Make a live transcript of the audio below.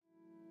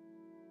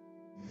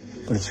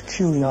but it's a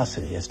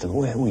curiosity as to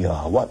where we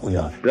are, what we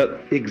are. That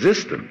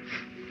existence,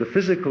 the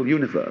physical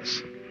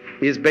universe,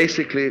 is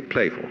basically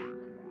playful.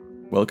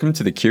 Welcome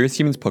to the Curious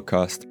Humans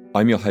podcast.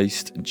 I'm your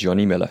host,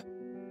 Johnny Miller.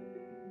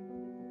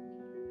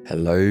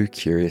 Hello,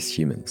 Curious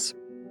Humans.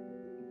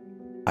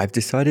 I've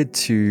decided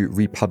to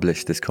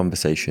republish this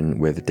conversation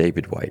with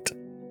David Whyte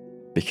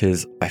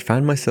because I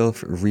found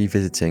myself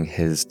revisiting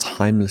his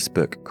timeless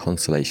book,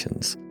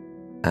 Consolations,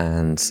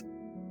 and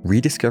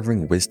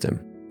rediscovering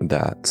wisdom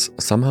that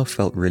somehow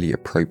felt really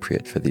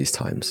appropriate for these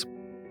times.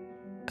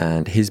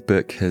 And his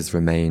book has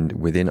remained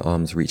within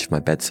arm's reach of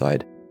my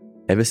bedside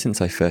ever since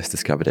I first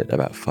discovered it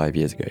about 5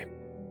 years ago.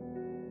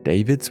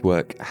 David's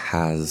work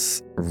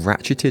has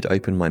ratcheted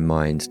open my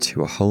mind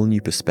to a whole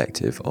new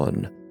perspective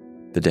on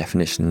the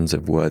definitions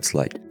of words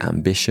like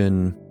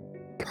ambition,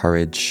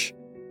 courage,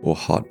 or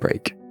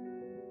heartbreak.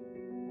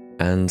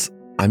 And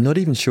I'm not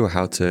even sure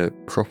how to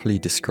properly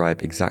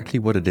describe exactly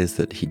what it is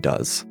that he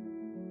does.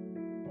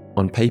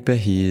 On paper,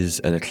 he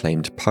is an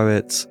acclaimed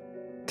poet,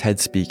 TED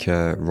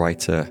speaker,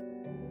 writer,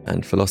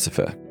 and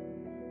philosopher.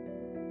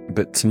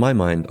 But to my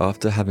mind,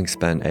 after having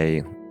spent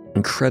an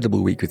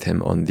incredible week with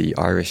him on the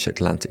Irish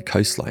Atlantic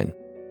coastline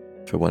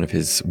for one of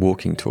his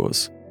walking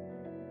tours,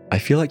 I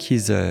feel like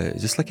he's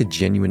just like a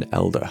genuine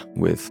elder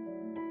with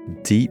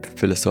deep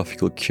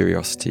philosophical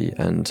curiosity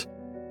and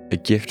a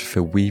gift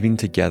for weaving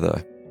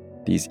together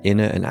these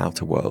inner and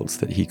outer worlds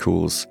that he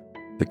calls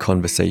the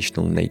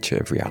conversational nature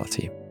of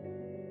reality.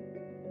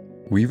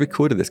 We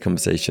recorded this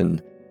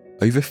conversation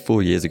over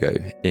 4 years ago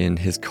in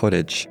his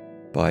cottage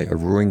by a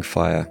roaring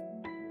fire,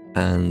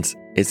 and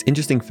it's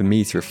interesting for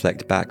me to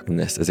reflect back on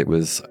this as I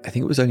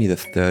think it was only the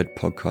third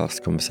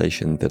podcast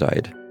conversation that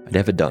I'd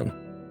ever done.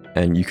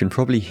 And you can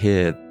probably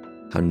hear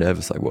how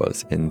nervous I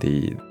was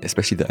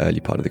especially the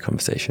early part of the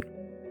conversation.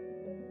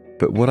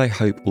 But what I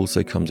hope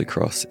also comes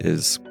across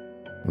is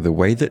the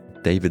way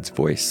that David's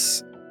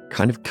voice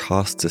kind of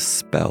casts a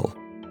spell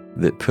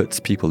that puts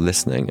people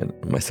listening, and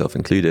myself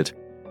included,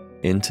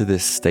 into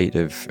this state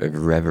of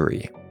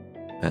reverie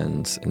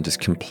and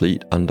just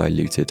complete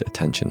undiluted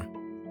attention.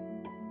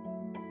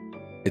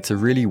 It's a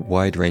really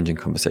wide-ranging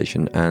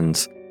conversation,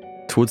 and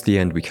towards the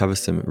end we cover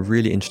some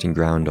really interesting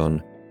ground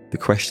on the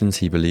questions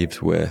he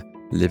believed we're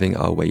living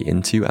our way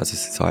into as a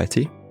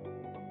society,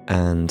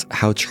 and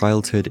how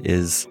childhood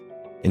is,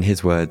 in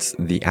his words,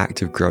 the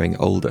act of growing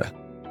older,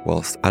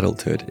 whilst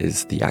adulthood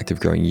is the act of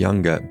growing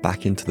younger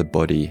back into the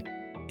body,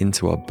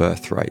 into our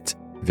birthright,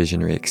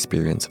 visionary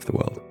experience of the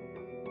world.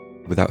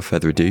 Without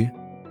further ado,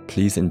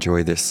 please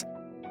enjoy this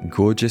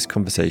gorgeous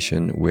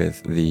conversation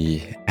with the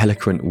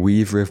eloquent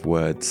weaver of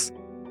words,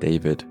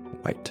 David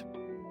Whyte.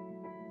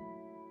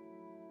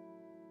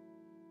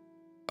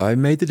 I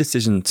made the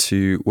decision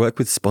to work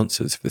with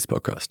sponsors for this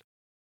podcast,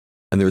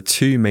 and there are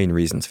two main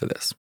reasons for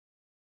this.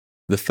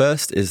 The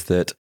first is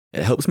that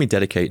it helps me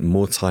dedicate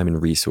more time and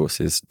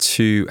resources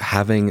to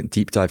having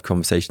deep dive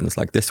conversations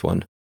like this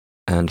one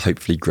and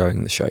hopefully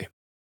growing the show.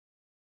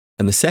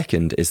 And the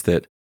second is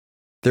that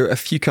there are a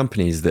few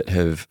companies that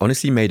have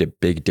honestly made a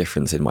big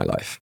difference in my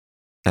life.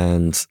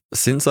 And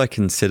since I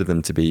consider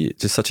them to be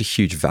just such a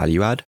huge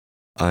value add,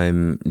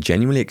 I'm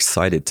genuinely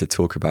excited to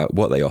talk about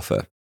what they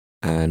offer,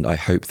 and I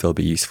hope they'll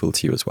be useful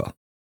to you as well.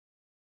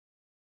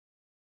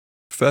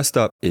 First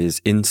up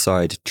is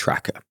Inside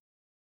Tracker.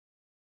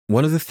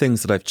 One of the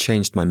things that I've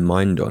changed my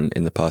mind on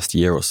in the past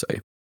year or so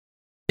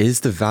is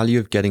the value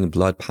of getting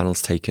blood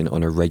panels taken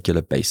on a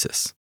regular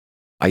basis,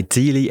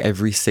 ideally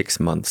every 6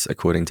 months,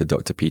 according to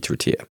Dr. Peter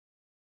Attia.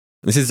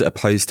 This is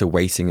opposed to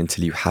waiting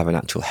until you have an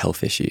actual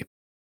health issue.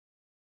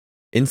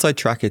 Inside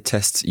Tracker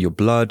tests your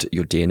blood,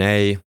 your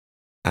DNA,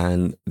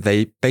 and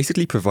they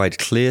basically provide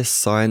clear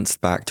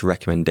science-backed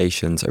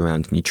recommendations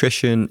around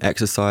nutrition,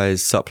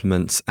 exercise,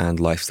 supplements, and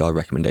lifestyle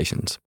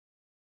recommendations.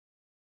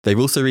 They've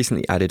also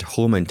recently added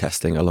hormone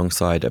testing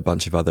alongside a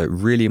bunch of other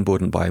really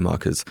important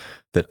biomarkers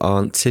that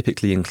aren't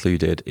typically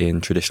included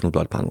in traditional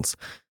blood panels,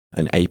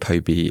 and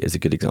ApoB is a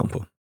good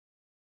example.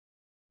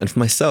 And for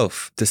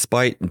myself,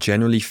 despite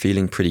generally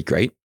feeling pretty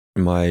great,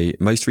 my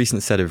most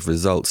recent set of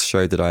results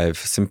show that I have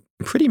some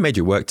pretty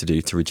major work to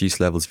do to reduce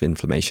levels of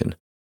inflammation.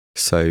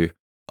 So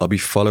I'll be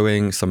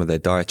following some of their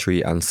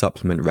dietary and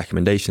supplement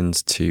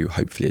recommendations to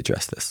hopefully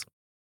address this.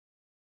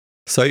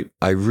 So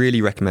I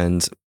really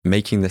recommend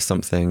making this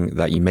something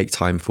that you make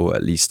time for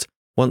at least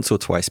once or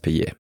twice per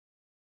year.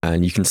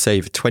 And you can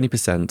save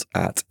 20%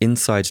 at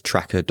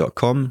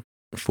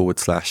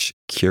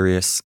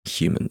insidetracker.com/curious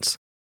humans.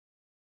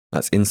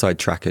 That's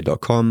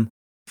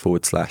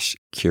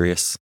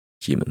insidetracker.com/curious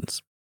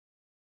humans.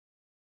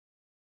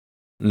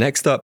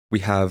 Next up, we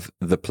have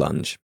The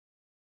Plunge.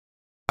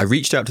 I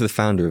reached out to the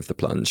founder of The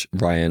Plunge,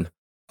 Ryan,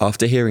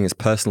 after hearing his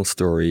personal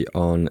story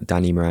on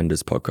Danny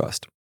Miranda's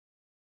podcast.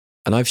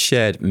 And I've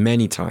shared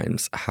many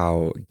times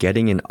how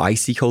getting in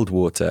icy cold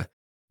water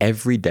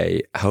every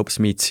day helps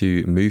me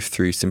to move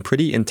through some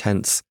pretty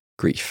intense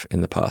grief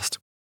in the past.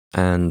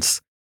 And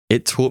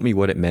it taught me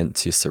what it meant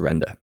to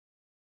surrender.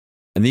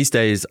 And these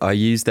days, I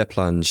use their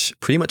plunge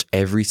pretty much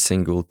every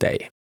single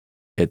day.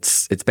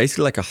 It's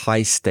basically like a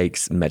high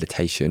stakes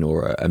meditation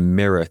or a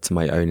mirror to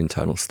my own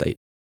internal state.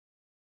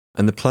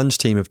 And the Plunge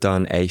team have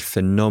done a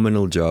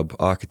phenomenal job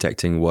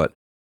architecting what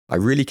I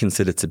really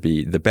consider to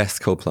be the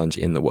best cold plunge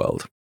in the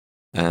world.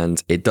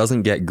 And it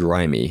doesn't get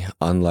grimy,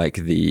 unlike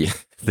the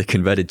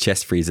converted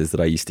chest freezers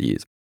that I used to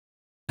use.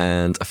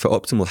 And for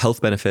optimal health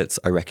benefits,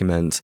 I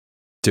recommend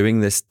doing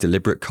this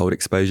deliberate cold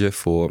exposure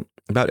for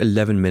about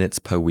 11 minutes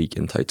per week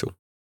in total.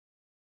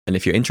 And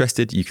if you're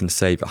interested, you can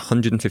save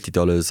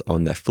 $150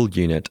 on their full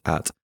unit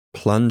at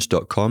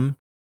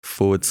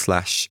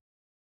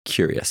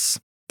plunge.com/curious.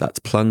 That's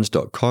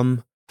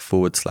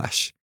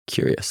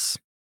plunge.com/curious.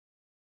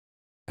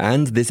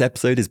 And this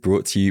episode is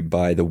brought to you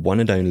by the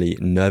one and only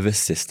Nervous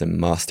System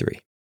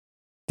Mastery.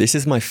 This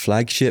is my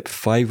flagship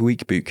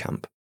 5-week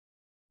bootcamp,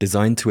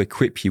 designed to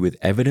equip you with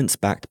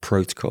evidence-backed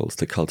protocols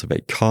to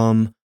cultivate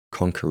calm,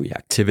 conquer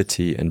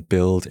reactivity, and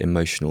build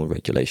emotional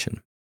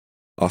regulation.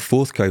 Our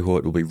 4th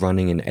cohort will be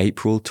running in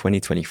April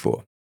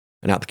 2024,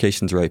 and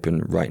applications are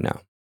open right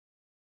now.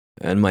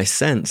 And my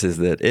sense is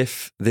that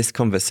if this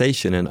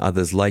conversation and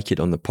others like it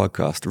on the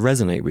podcast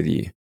resonate with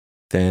you,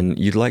 then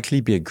you'd likely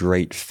be a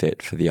great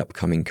fit for the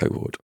upcoming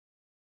cohort.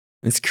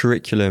 This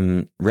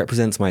curriculum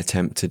represents my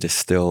attempt to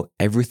distill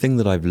everything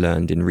that I've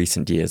learned in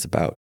recent years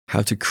about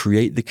how to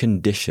create the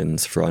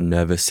conditions for our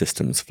nervous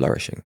system's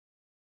flourishing.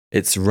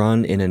 It's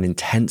run in an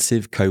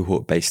intensive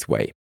cohort-based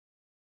way,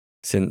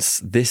 since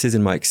this is,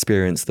 in my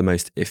experience, the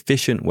most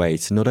efficient way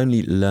to not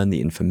only learn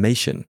the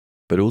information,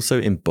 but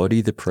also embody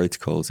the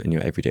protocols in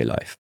your everyday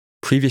life.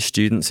 Previous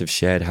students have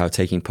shared how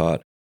taking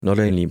part not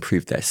only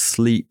improved their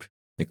sleep,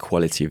 the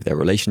quality of their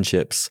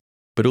relationships,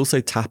 but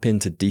also tap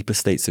into deeper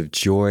states of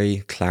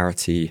joy,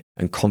 clarity,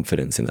 and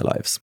confidence in their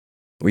lives.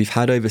 We've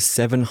had over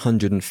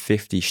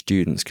 750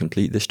 students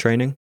complete this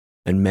training,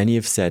 and many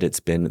have said it's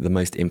been the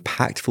most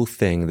impactful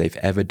thing they've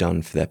ever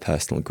done for their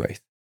personal growth.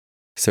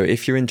 So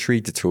if you're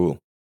intrigued at all,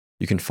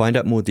 you can find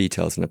out more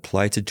details and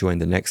apply to join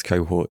the next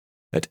cohort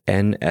at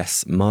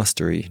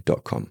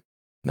nsmastery.com.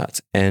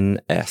 That's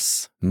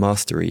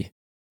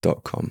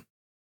nsmastery.com.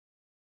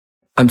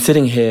 I'm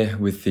sitting here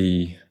with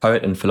the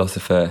poet and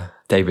philosopher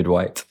David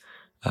Whyte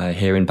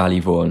here in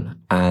Ballyvaughan,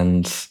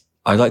 and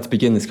I'd like to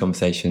begin this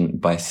conversation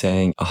by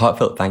saying a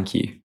heartfelt thank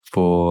you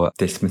for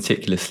this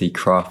meticulously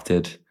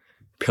crafted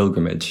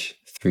pilgrimage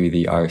through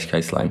the Irish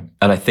coastline.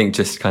 And I think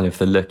just kind of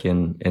the look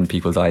in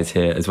people's eyes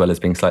here, as well as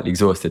being slightly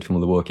exhausted from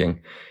all the walking,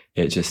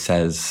 it just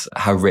says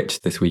how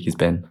rich this week has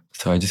been.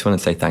 So I just want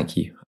to say thank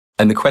you.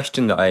 And the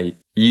question that I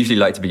usually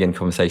like to begin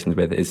conversations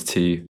with is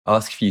to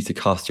ask for you to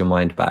cast your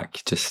mind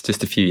back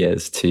just a few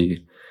years to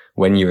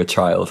when you were a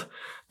child.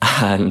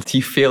 And do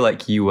you feel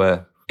like you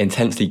were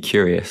intensely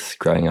curious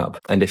growing up?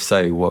 And if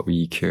so, what were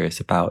you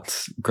curious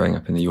about growing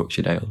up in the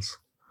Yorkshire Dales?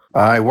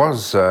 I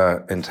was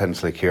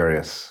intensely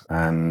curious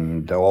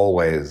and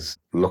always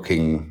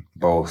looking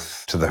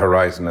both to the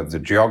horizon of the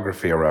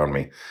geography around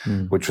me,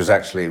 which was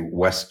actually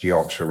West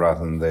Yorkshire rather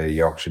than the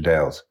Yorkshire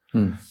Dales,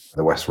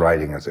 the West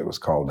Riding as it was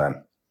called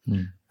then.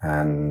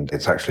 And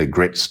it's actually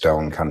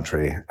gritstone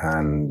country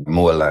and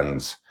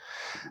moorlands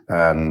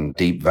and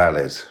deep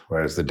valleys,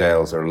 whereas the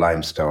Dales are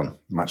limestone,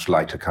 much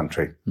lighter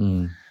country.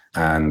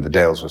 And the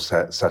Dales were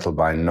settled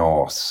by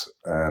Norse,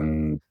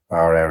 and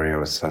our area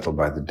was settled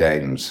by the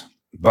Danes.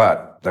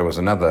 But there was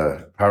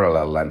another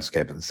parallel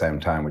landscape at the same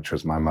time, which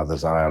was my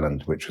mother's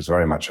Ireland, which was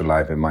very much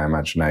alive in my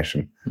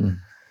imagination.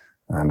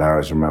 And I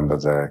always remember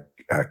the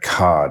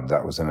card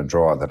that was in a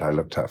drawer that I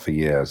looked at for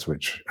years,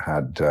 which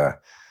had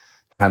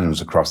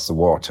hands across the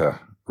water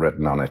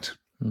written on it,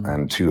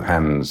 and 2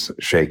 hands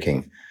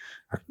shaking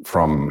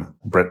from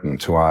Britain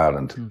to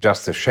Ireland.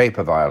 Just the shape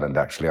of Ireland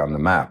actually on the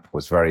map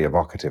was very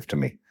evocative to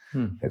me.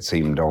 It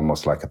seemed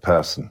almost like a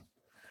person.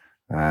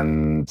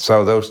 And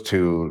so those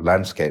 2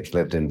 landscapes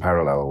lived in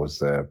parallel, was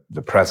the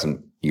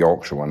present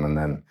Yorkshire one, and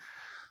then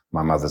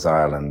my mother's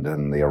Ireland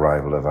and the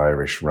arrival of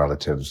Irish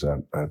relatives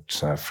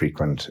at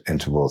frequent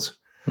intervals.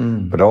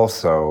 But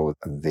also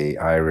the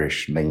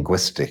Irish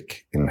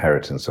linguistic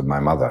inheritance of my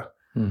mother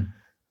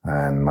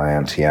and my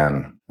Auntie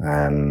Anne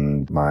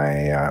and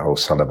my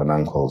O'Sullivan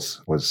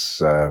uncles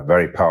was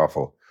very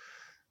powerful.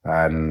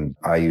 And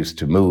I used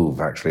to move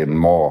actually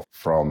more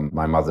from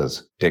my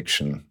mother's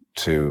diction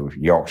to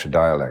Yorkshire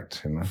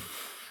dialect,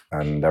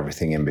 and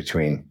everything in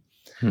between.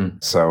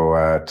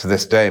 So to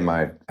this day,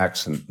 my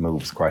accent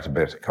moves quite a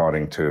bit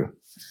according to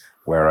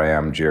where I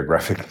am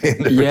geographically in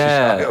the British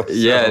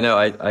Isles. No,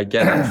 I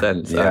get that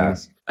sense.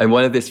 Yes. And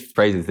one of these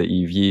phrases that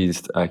you've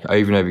used over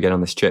and over again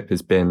on this trip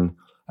has been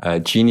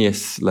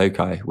genius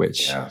loci,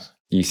 which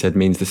you said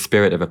means the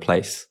spirit of a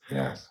place.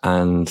 Yes.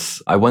 And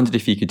I wondered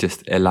if you could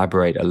just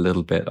elaborate a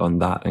little bit on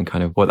that and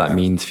kind of what that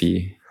means for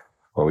you.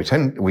 Well,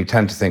 we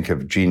tend to think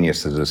of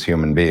geniuses as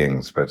human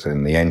beings, but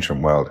in the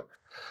ancient world,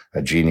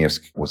 a genius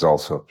was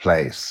also a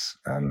place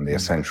and the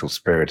essential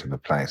spirit of a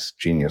place.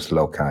 Genius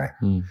loci,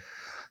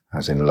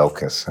 as in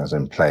locus, as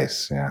in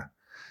place,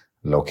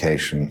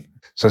 location.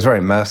 So it's very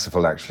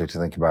merciful actually to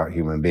think about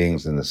human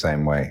beings in the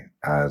same way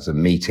as a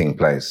meeting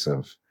place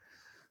of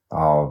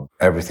of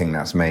everything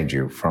that's made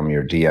you, from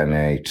your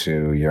DNA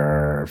to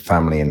your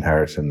family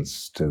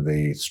inheritance, to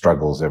the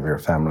struggles of your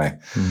family,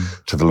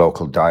 to the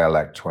local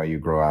dialect where you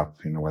grow up,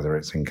 whether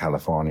it's in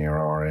California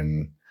or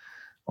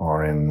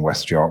in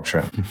West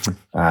Yorkshire,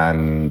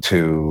 and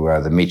to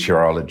the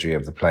meteorology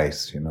of the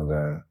place,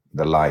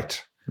 the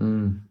light.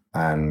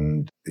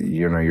 And,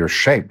 you're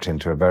shaped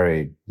into a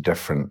very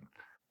different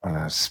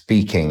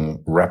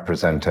speaking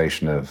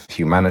representation of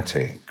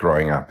humanity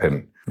growing up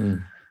in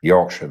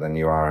Yorkshire than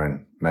you are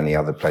in many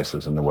other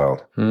places in the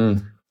world.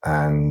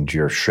 And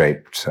you're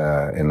shaped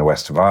in the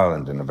west of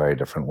Ireland in a very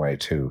different way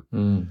too.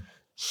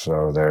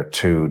 So there are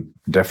two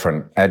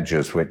different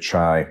edges which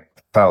I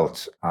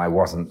felt I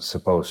wasn't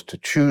supposed to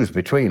choose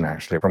between,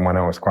 actually, from when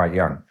I was quite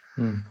young.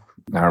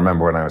 I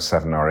remember when I was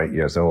 7 or 8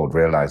 years old,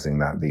 realizing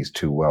that these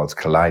two worlds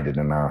collided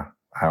in our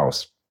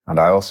house. And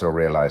I also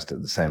realized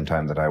at the same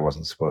time that I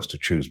wasn't supposed to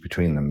choose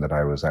between them, that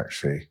I was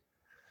actually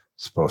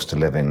supposed to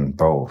live in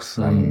both.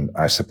 And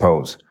I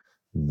suppose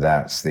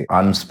that's the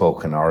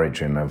unspoken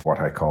origin of what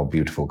I call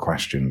beautiful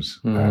questions,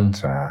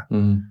 that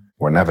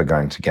we're never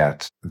going to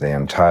get the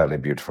entirely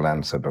beautiful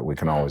answer, but we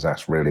can always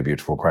ask really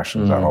beautiful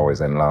questions that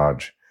always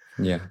enlarge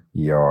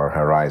your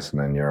horizon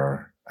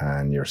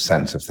and your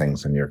sense of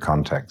things and your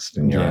context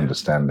and your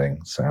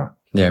understanding. So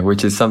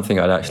which is something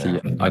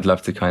I'd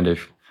love to kind of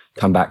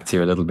come back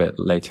to a little bit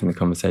later in the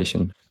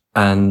conversation.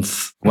 And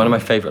one of my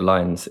favorite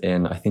lines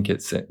in, I think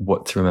it's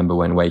What to Remember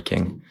When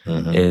Waking,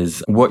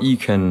 is what you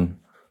can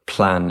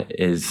plan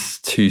is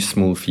too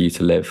small for you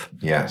to live.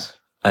 Yes.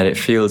 And it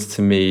feels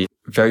to me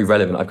very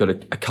relevant. I've got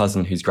a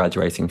cousin who's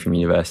graduating from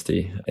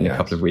university in a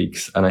couple of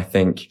weeks. And I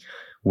think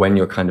when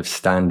you're kind of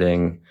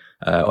standing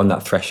on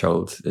that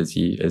threshold, as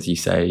you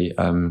say,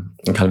 and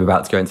kind of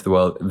about to go into the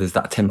world, there's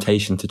that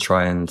temptation to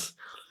try and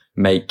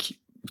make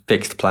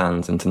fixed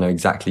plans and to know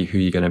exactly who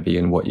you're going to be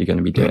and what you're going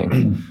to be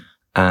doing.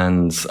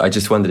 And I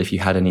just wondered if you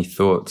had any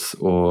thoughts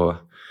or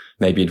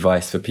maybe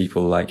advice for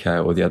people like her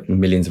or the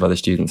millions of other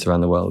students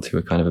around the world who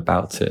are kind of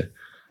about to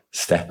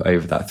step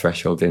over that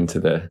threshold into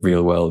the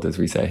real world, as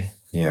we say.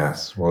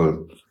 Yes.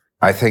 Well,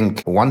 I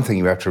think one thing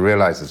you have to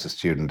realize as a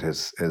student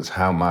is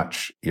how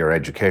much your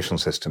educational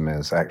system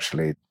is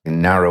actually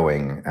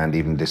narrowing and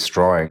even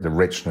destroying the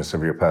richness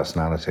of your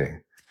personality.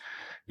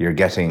 You're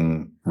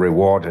getting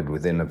rewarded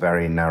within a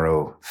very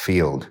narrow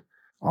field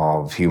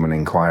of human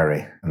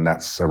inquiry, and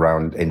that's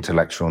around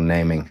intellectual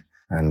naming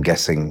and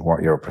guessing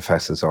what your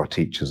professors or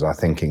teachers are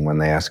thinking when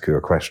they ask you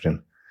a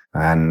question.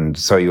 And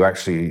so you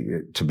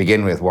actually, to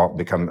begin with,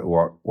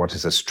 what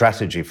is a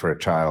strategy for a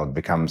child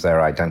becomes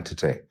their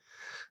identity.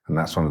 And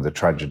that's one of the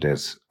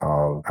tragedies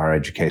of our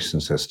education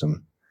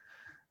system.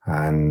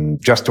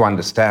 And just to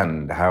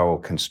understand how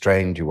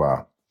constrained you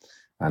are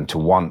and to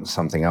want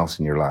something else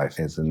in your life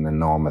is an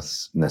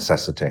enormous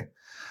necessity,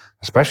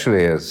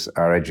 especially as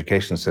our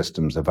education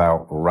systems have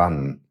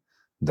outrun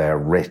their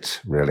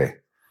writ, really.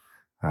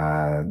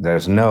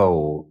 There's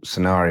no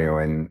scenario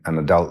in an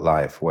adult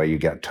life where you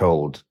get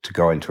told to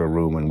go into a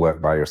room and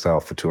work by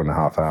yourself for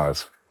 2.5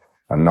 hours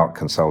and not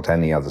consult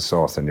any other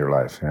source in your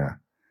life. Yeah.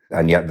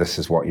 And yet this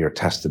is what you're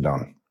tested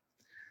on.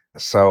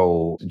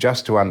 So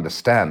just to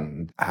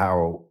understand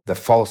how the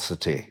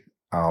falsity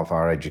of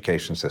our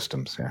education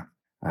systems,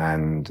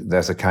 and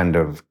there's a kind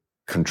of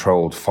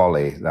controlled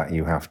folly that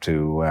you have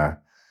to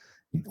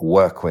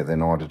work with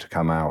in order to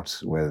come out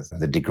with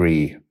the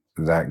degree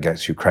that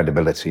gets you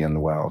credibility in the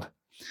world,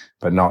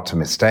 but not to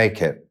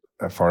mistake it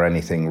for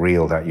anything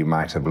real that you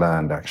might have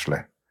learned, actually.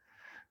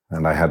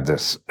 And I had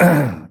this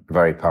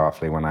very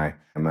powerfully when I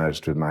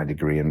emerged with my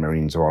degree in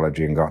marine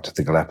zoology and got to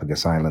the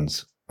Galapagos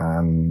Islands.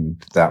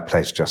 And that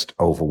place just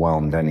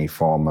overwhelmed any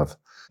form of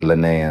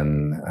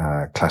Linnaean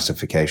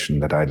classification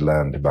that I'd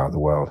learned about the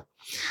world,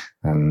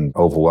 and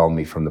overwhelmed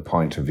me from the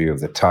point of view of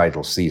the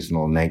tidal,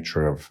 seasonal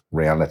nature of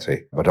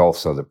reality, but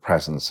also the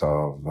presence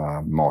of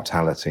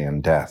mortality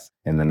and death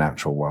in the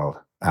natural world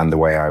and the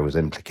way I was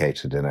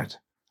implicated in it.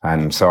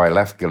 And so I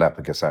left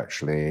Galapagos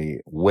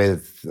actually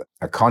with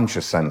a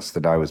conscious sense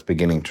that I was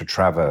beginning to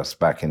traverse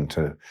back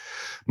into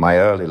my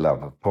early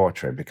love of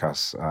poetry,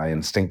 because I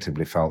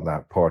instinctively felt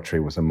that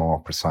poetry was a more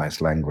precise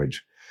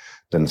language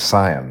than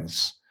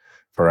science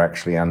for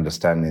actually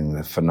understanding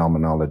the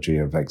phenomenology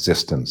of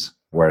existence,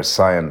 whereas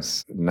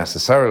science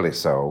necessarily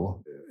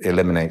so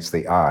eliminates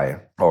the I,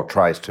 or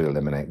tries to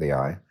eliminate the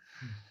I,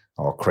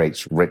 or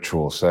creates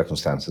ritual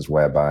circumstances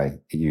whereby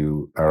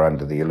you are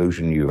under the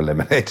illusion you've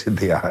eliminated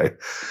the I.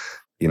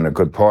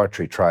 Good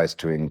poetry tries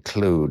to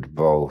include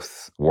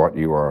both what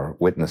you are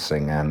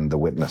witnessing and the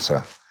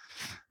witnesser,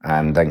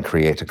 and then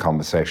create a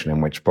conversation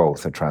in which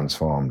both are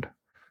transformed,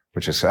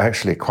 which is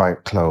actually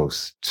quite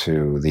close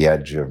to the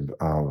edge of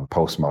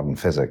postmodern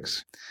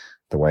physics,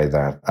 the way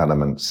that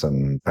elements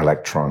and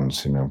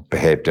electrons,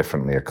 behave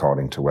differently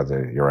according to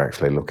whether you're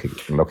actually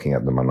looking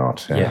at them or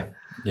not.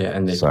 Yeah,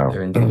 and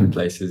they're in different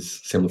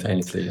places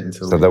simultaneously.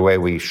 So the way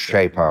we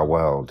shape our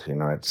world,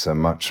 it's a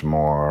much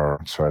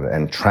more sort of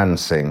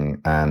entrancing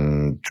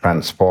and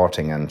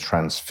transporting and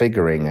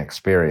transfiguring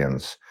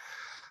experience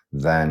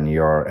than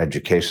your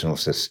educational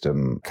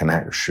system can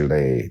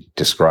actually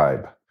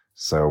describe.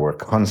 So we're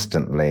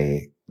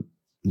constantly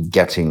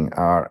getting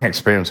our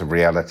experience of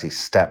reality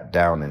stepped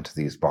down into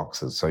these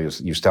boxes. So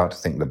you start to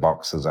think the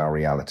boxes are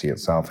reality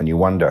itself, and you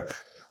wonder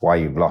why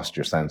you've lost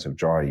your sense of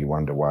joy. You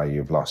wonder why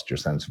you've lost your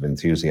sense of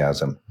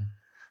enthusiasm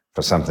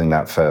for something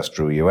that first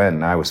drew you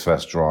in. I was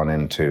first drawn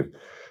into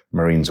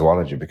marine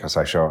zoology because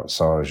I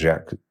saw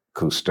Jacques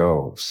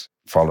Cousteau's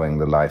following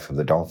the life of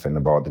the dolphin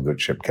aboard the good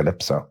ship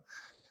Calypso.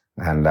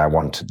 And I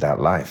wanted that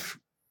life.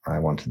 I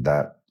wanted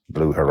that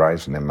blue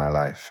horizon in my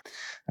life.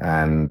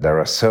 And there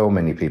are so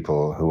many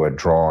people who are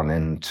drawn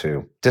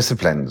into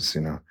disciplines,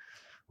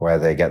 where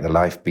they get the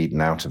life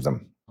beaten out of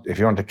them. If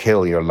you want to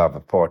kill your love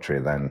of poetry,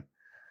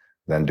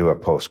 then do a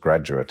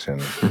postgraduate in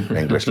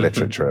English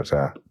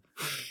literature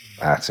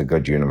at a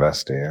good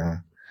university. Yeah?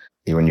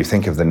 When you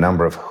think of the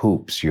number of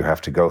hoops you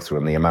have to go through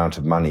and the amount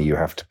of money you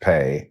have to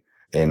pay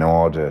in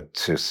order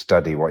to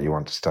study what you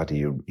want to study,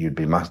 you'd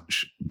be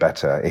much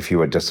better if you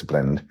were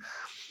disciplined,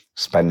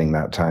 spending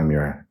that time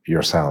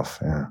yourself.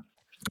 Yeah.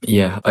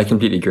 Yeah, I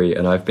completely agree.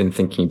 And I've been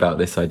thinking about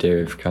this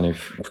idea of kind of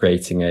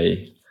creating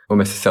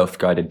almost a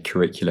self-guided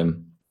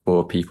curriculum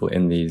for people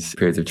in these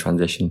periods of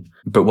transition.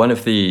 But one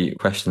of the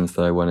questions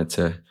that I wanted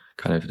to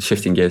kind of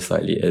shifting gears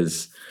slightly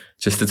is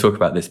just to talk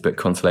about this book,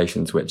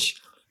 Consolations,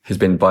 which has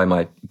been by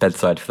my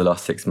bedside for the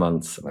last 6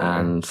 months. Okay.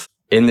 And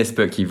in this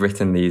book, you've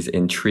written these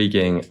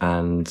intriguing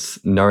and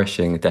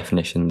nourishing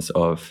definitions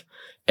of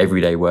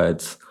everyday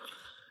words.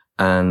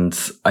 And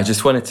I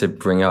just wanted to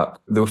bring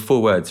up, there were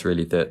 4 words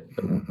really that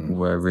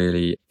were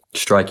really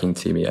striking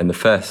to me. And the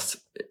first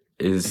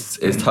is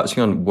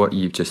touching on what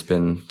you've just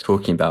been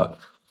talking about.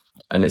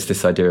 And it's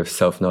this idea of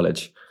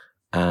self-knowledge.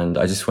 And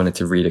I just wanted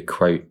to read a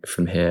quote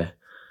from here.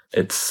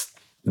 It's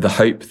the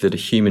hope that a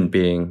human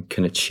being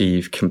can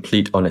achieve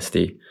complete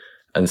honesty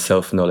and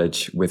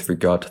self-knowledge with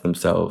regard to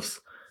themselves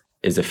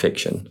is a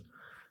fiction.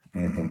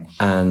 Mm-hmm.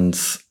 And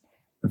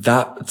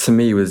that to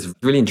me was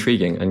really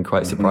intriguing and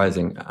quite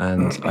surprising.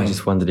 And I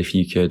just wondered if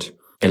you could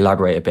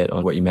elaborate a bit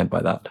on what you meant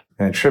by that.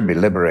 And it should be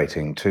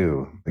liberating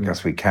too,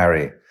 because we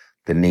carry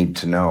the need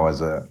to know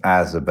as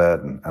a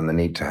burden and the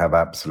need to have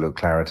absolute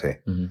clarity.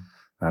 Mm-hmm.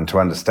 And to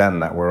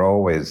understand that we're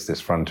always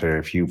this frontier.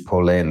 If you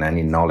pull in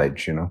any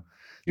knowledge,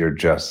 you're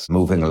just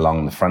moving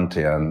along the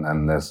frontier,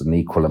 and there's an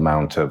equal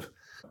amount of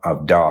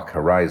dark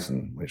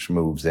horizon which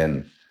moves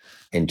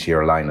into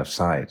your line of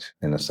sight,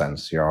 in a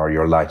sense,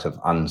 your light of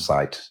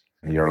unsight,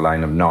 your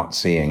line of not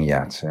seeing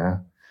yet. Yeah?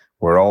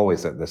 We're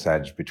always at this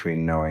edge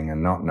between knowing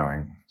and not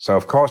knowing. So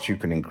of course you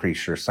can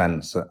increase your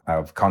sense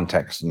of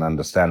context and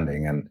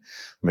understanding and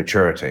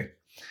maturity,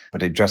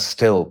 but it just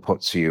still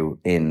puts you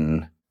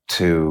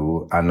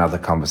into another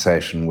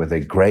conversation with a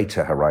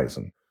greater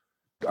horizon.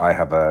 I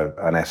have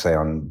an essay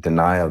on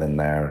denial in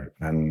there,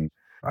 and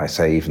I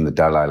say even the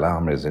Dalai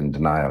Lama is in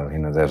denial.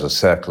 There's a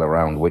circle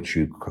around which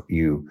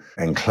you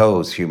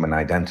enclose human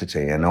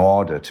identity in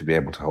order to be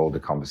able to hold a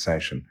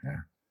conversation. Yeah.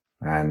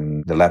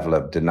 And the level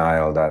of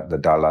denial that the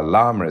Dalai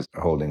Lama is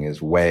holding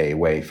is way,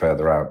 way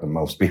further out than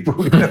most people.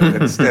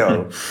 But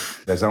still,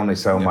 there's only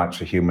so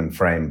much a human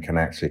frame can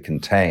actually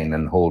contain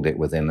and hold it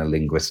within a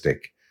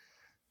linguistic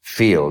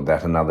field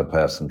that another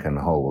person can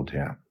hold.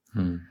 Yeah.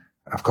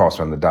 Of course,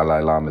 when the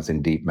Dalai Lama is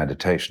in deep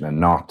meditation and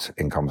not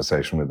in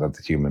conversation with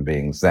other human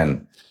beings,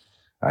 then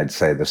I'd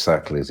say the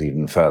circle is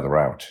even further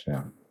out.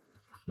 Yeah.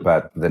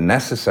 But the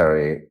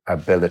necessary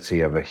ability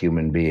of a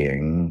human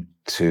being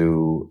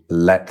to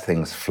let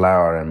things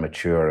flower and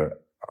mature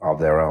of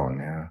their own,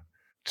 yeah,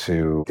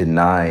 to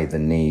deny the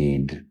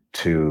need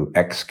to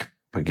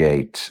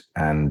expurgate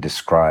and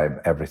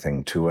describe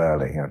everything too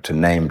early, to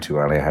name too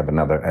early. I have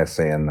another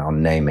essay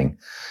on naming,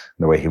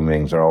 the way human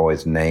beings are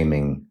always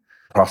naming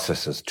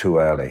processes too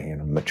early,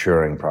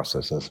 maturing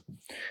processes.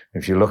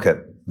 If you look at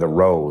the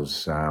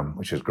rose,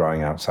 which is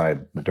growing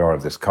outside the door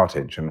of this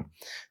cottage, and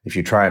if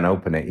you try and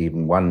open it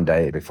even one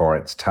day before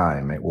its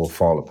time, it will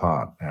fall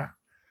apart. Yeah.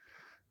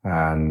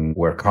 And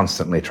we're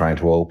constantly trying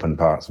to open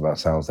parts of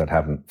ourselves that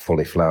haven't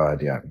fully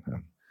flowered yet,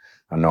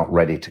 are not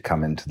ready to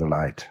come into the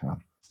light.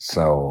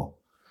 So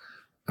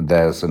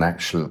there's an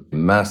actual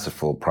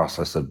merciful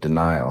process of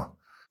denial,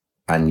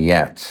 and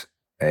yet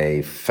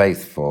a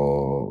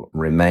faithful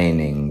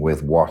remaining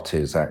with what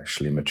is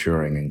actually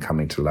maturing and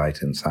coming to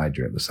light inside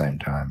you at the same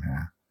time.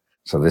 Yeah.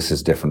 So this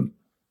is different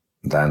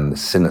than the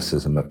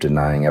cynicism of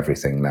denying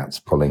everything that's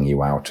pulling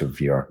you out of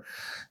your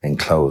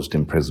enclosed,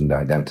 imprisoned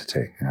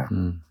identity. Yeah.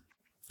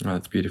 Oh,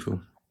 that's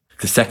beautiful.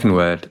 The second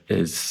word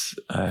is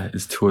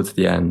towards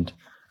the end.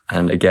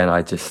 And again,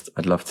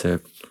 I'd love to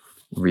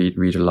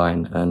read a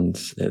line, and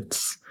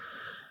it's: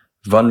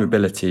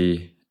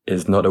 vulnerability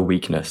is not a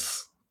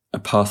weakness, a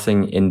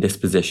passing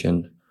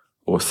indisposition,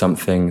 or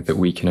something that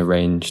we can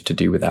arrange to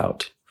do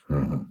without.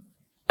 Mm-hmm.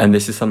 And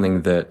this is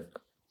something that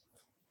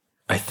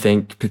I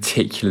think,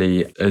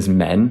 particularly as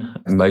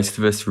men, most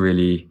of us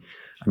really,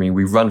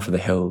 we run for the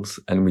hills,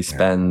 and we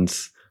spend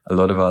a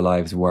lot of our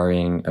lives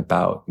worrying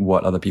about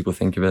what other people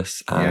think of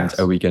us, and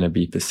are we going to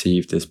be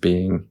perceived as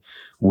being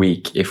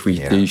weak if we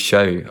do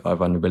show our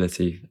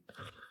vulnerability.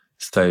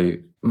 So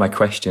my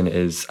question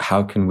is,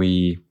 how can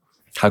we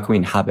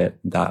inhabit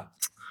that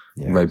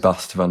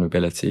robust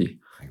vulnerability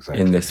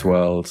in this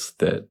world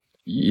that,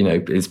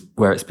 is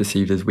where it's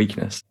perceived as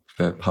weakness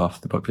for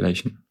half the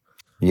population?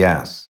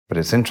 Yes, but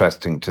it's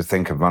interesting to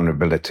think of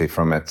vulnerability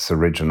from its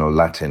original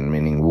Latin,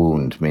 meaning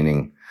wound,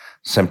 meaning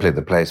simply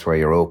the place where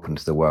you're open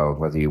to the world,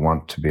 whether you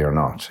want to be or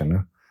not,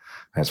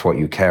 That's what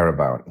you care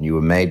about. You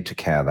were made to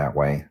care that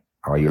way,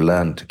 or you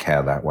learned to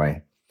care that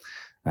way.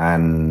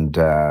 And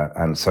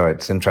so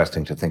it's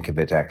interesting to think of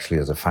it actually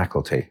as a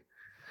faculty.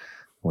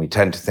 We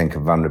tend to think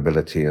of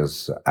vulnerability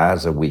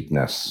as a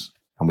weakness,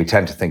 and we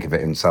tend to think of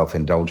it in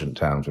self-indulgent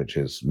terms, which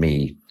is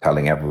me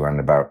telling everyone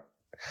about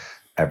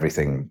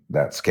everything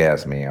that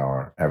scares me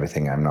or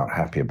everything I'm not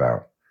happy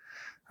about.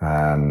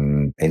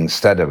 And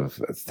instead of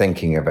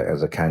thinking of it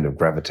as a kind of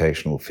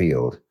gravitational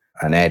field,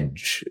 an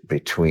edge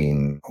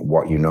between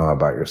what you know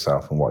about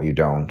yourself and what you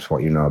don't,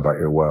 what you know about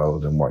your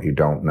world and what you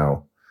don't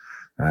know.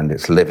 And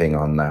it's living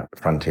on that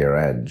frontier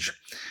edge,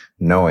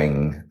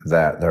 knowing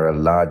that there are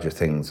larger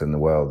things in the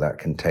world that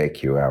can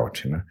take you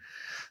out,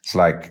 It's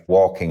like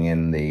walking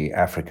in the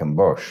African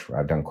bush.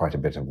 I've done quite a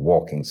bit of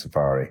walking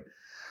safari,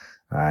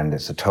 and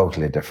it's a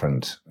totally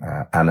different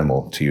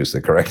animal, to use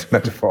the correct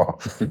metaphor,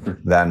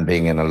 than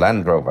being in a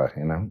Land Rover,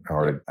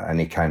 or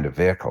any kind of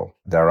vehicle.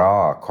 There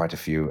are quite a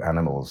few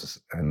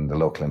animals in the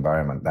local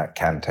environment that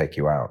can take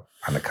you out,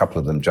 and a couple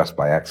of them just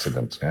by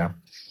accident,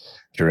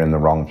 if you're in the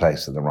wrong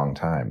place at the wrong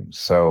time.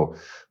 So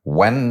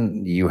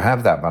when you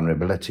have that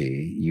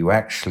vulnerability, you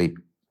actually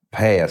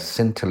pay a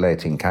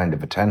scintillating kind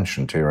of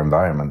attention to your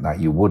environment that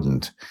you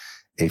wouldn't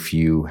if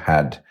you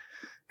had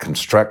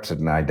constructed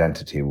an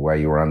identity where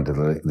you were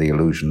under the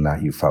illusion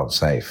that you felt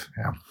safe.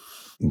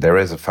 There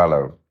is a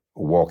fellow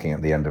walking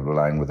at the end of the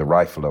line with a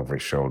rifle over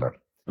his shoulder,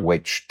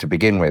 which to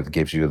begin with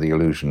gives you the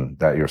illusion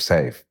that you're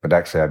safe. But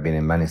actually, I've been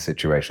in many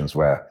situations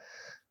where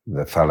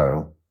the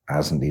fellow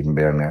hasn't even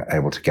been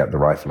able to get the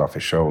rifle off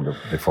his shoulder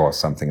before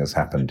something has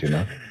happened,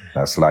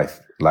 That's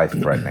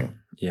life-threatening.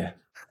 Yeah.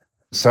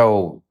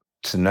 So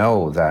to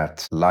know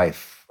that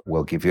life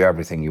will give you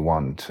everything you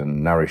want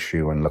and nourish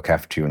you and look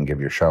after you and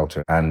give you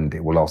shelter, and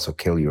it will also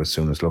kill you as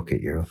soon as look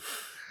at you,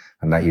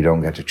 and that you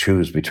don't get to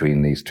choose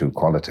between these two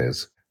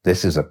qualities.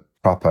 This is a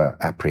proper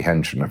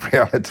apprehension of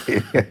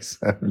reality. Yes.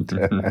 And,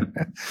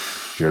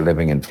 if you're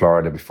living in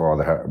Florida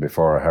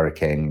before a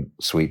hurricane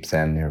sweeps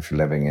in, or if you're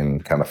living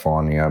in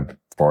California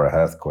before an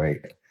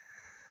earthquake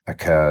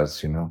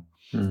occurs,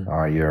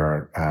 or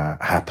you're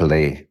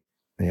happily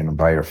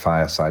by your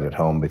fireside at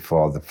home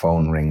before the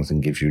phone rings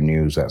and gives you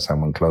news that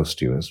someone close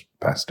to you has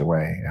passed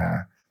away.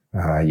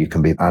 You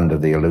can be under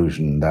the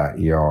illusion that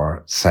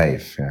you're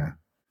safe.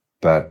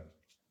 But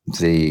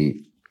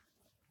the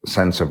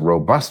sense of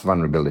robust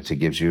vulnerability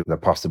gives you the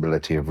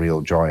possibility of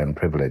real joy and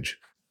privilege,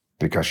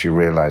 because you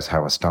realize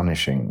how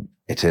astonishing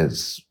it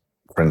is,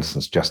 for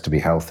instance, just to be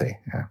healthy.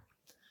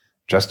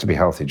 Just to be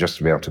healthy, just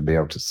to be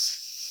able to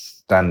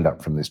stand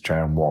up from this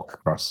chair and walk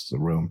across the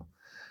room.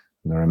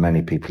 There are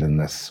many people in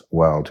this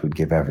world who'd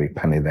give every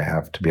penny they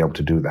have to be able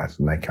to do that,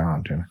 and they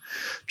can't.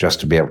 Just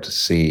to be able to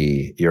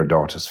see your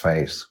daughter's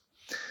face,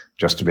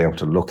 just to be able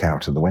to look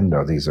out of the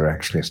window. These are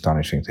actually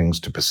astonishing things,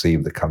 to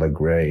perceive the color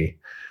gray,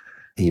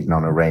 even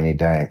on a rainy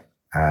day,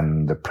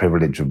 and the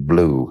privilege of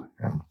blue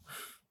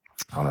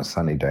on a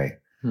sunny day.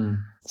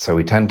 So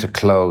we tend to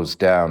close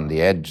down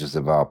the edges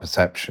of our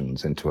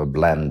perceptions into a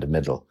bland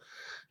middle,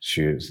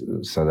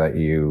 so that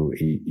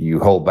you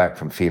hold back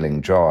from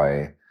feeling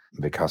joy,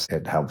 because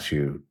it helps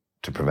you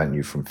to prevent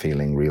you from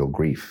feeling real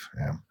grief.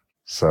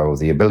 So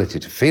the ability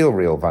to feel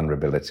real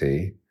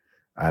vulnerability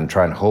and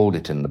try and hold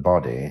it in the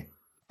body,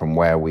 from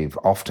where we've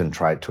often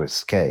tried to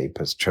escape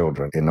as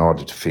children in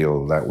order to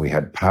feel that we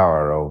had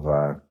power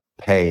over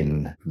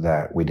pain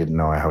that we didn't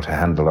know how to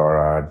handle, or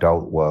our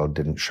adult world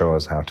didn't show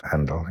us how to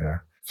handle.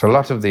 So a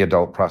lot of the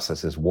adult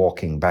process is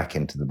walking back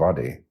into the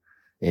body,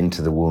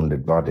 into the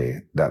wounded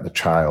body that the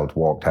child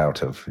walked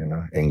out of,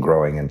 in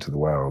growing into the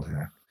world.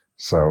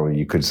 So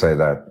you could say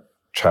that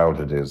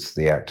childhood is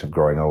the act of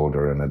growing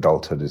older, and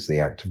adulthood is the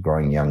act of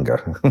growing younger,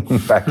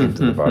 back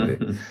into the body,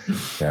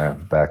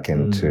 back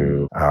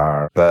into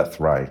our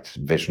birthright,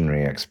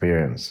 visionary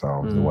experience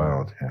of the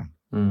world.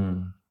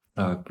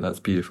 Oh, that's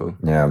beautiful.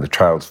 The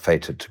child's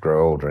fated to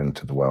grow older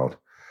into the world,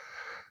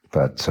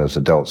 but as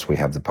adults, we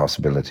have the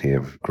possibility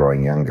of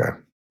growing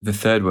younger. The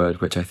third word,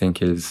 which I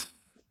think is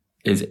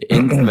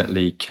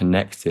intimately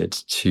connected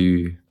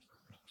to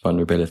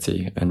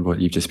vulnerability and what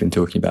you've just been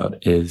talking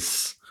about,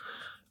 is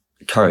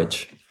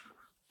courage.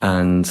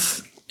 And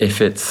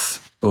if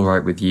it's all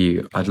right with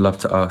you, I'd love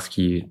to ask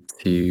you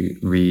to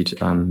read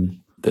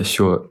the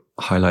short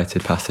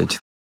highlighted passage.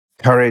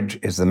 Courage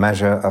is the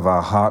measure of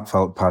our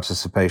heartfelt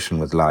participation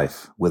with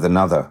life, with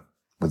another,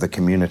 with a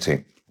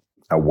community,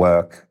 a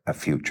work, a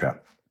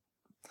future.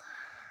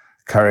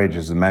 Courage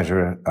is the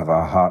measure of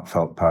our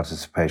heartfelt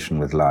participation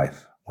with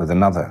life, with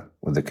another,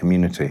 with a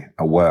community,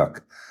 a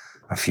work,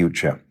 a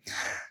future.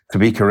 To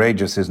be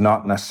courageous is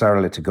not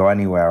necessarily to go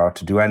anywhere or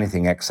to do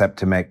anything except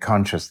to make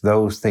conscious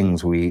those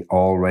things we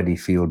already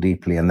feel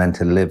deeply, and then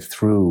to live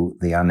through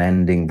the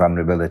unending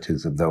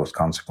vulnerabilities of those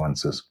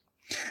consequences.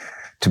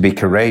 To be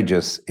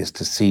courageous is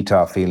to seat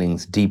our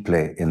feelings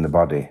deeply in the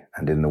body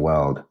and in the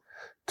world,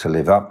 to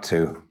live up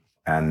to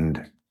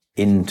and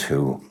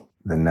into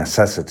the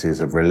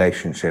necessities of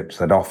relationships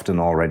that often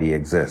already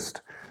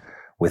exist,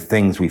 with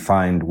things we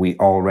find we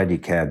already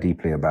care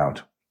deeply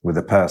about, with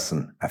a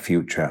person, a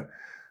future,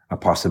 a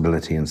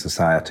possibility in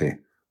society,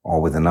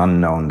 or with an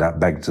unknown that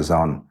begs us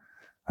on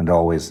and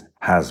always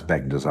has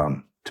begged us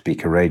on. To be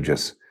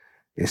courageous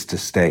is to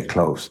stay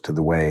close to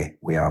the way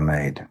we are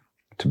made.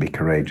 To be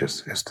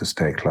courageous is to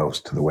stay close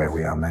to the way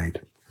we are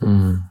made.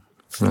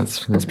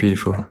 That's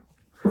beautiful.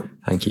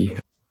 Thank you.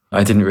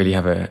 I didn't really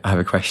have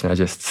a question. I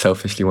just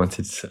selfishly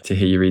wanted to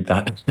hear you read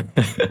that.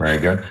 Very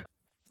good.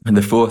 And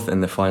the fourth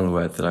and the final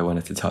word that I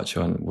wanted to touch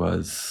on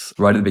was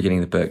right at the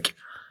beginning of the book.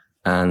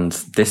 And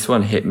this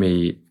one hit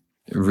me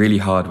really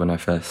hard when I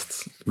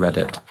first read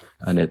it.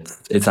 And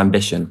it's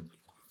ambition.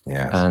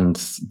 Yes. And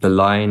the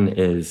line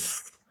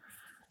is,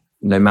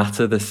 no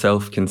matter the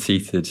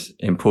self-conceited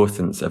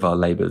importance of our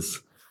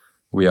labours,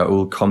 we are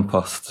all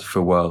compost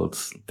for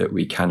worlds that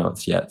we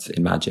cannot yet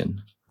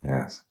imagine.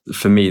 Yes.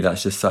 For me,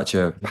 that's just such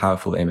a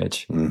powerful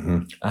image.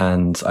 Mm-hmm.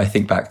 And I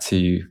think back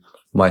to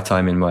my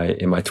time in my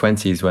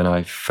 20s when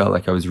I felt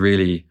like I was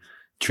really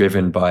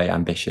driven by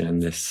ambition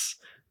and this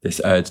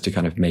urge to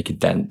kind of make a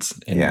dent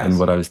in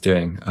what I was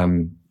doing.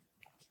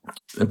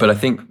 But I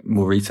think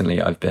more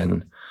recently I've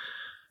been,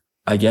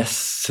 I guess,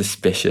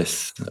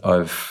 suspicious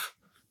of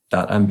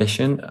that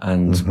ambition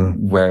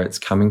and where it's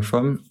coming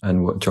from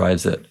and what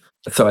drives it.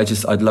 So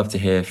I'd love to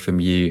hear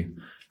from you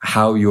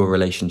how your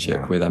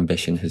relationship with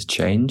ambition has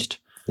changed.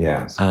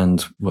 Yes.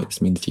 And what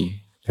this means to you.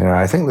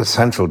 I think the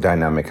central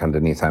dynamic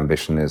underneath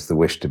ambition is the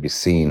wish to be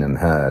seen and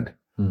heard.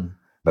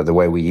 But the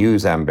way we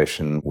use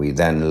ambition, we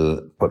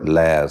then put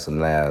layers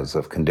and layers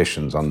of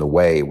conditions on the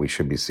way we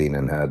should be seen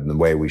and heard and the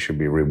way we should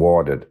be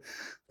rewarded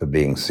for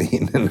being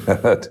seen and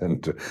heard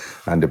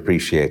and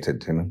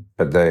appreciated.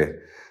 But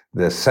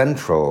the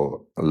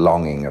central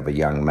longing of a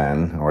young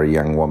man or a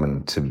young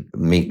woman to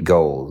meet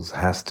goals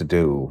has to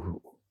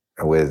do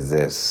with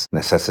this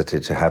necessity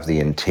to have the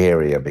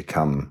interior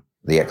become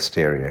the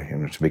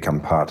exterior, to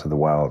become part of the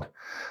world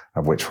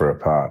of which we're a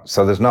part.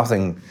 So there's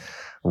nothing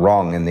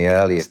wrong in the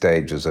early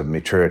stages of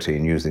maturity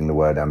in using the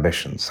word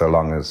ambition, so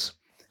long as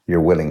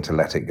you're willing to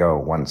let it go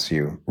once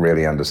you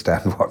really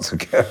understand what's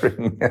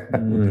occurring.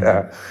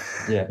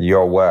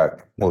 Your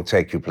work will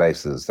take you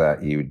places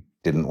that you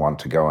didn't want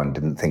to go and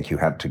didn't think you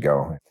had to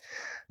go.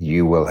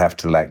 You will have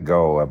to let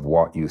go of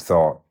what you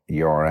thought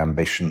your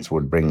ambitions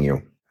would bring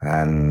you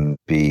and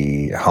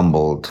be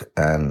humbled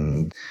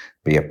and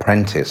be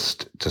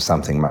apprenticed to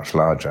something much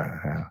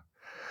larger.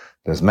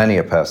 There's many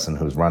a person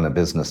who's run a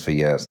business for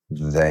years.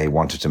 They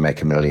wanted to make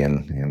 $1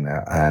 million,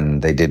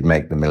 and they did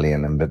make the $1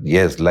 million. But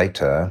years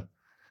later,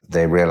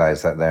 they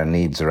realize that their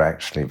needs are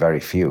actually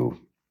very few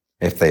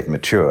if they've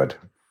matured.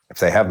 If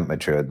they haven't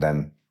matured,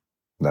 then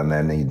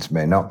their needs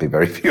may not be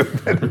very few.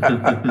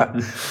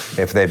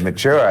 If they've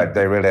matured,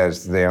 they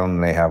realize they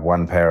only have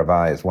one pair of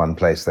eyes, one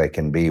place they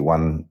can be,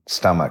 one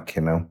stomach,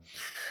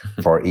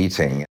 for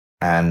eating.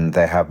 And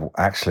they have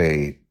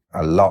actually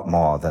a lot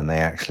more than they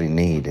actually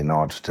need in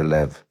order to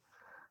live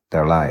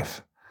their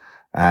life.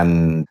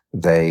 And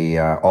they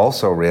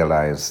also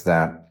realize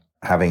that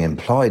having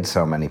employed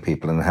so many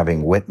people and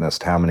having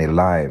witnessed how many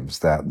lives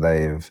that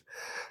they've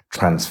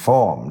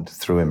transformed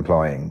through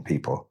employing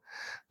people,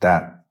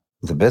 that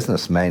the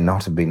business may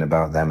not have been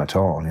about them at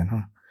all,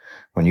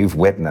 When you've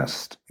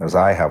witnessed, as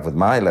I have with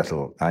my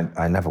little,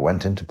 I never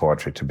went into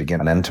poetry to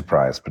begin an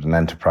enterprise, but an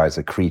enterprise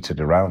accreted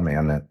around me,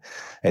 and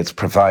it's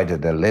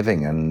provided a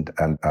living and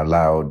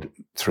allowed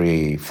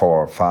 3,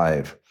 4,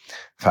 5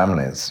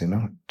 families,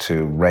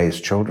 to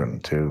raise children,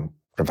 to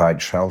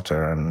provide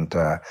shelter and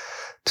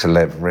to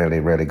live really,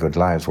 really good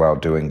lives while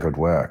doing good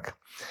work.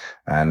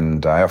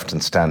 And I often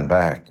stand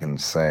back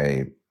and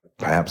say,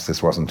 perhaps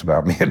this wasn't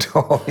about me at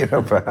all.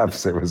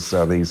 Perhaps it was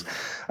so these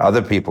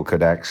other people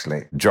could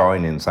actually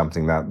join in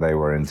something that they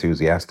were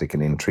enthusiastic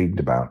and intrigued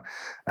about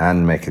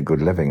and make a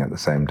good living at the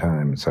same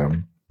time. So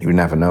you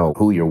never know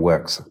who your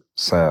work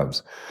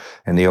serves.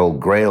 In the old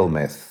Grail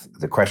myth,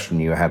 the question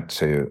you had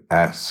to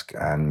ask,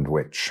 and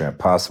which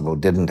Parsifal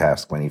didn't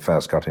ask when he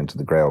first got into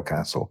the Grail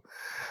castle,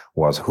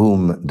 was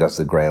whom does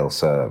the Grail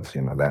serve?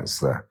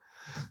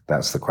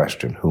 That's the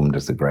question. Whom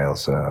does the Grail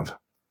serve?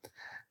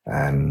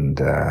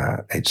 And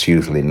it's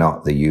usually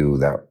not the you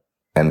that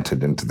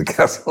entered into the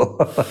castle.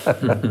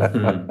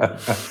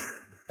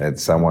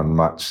 It's someone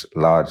much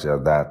larger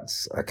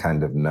that's a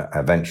kind of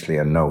eventually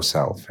a no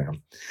self.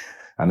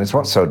 And it's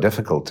what's so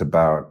difficult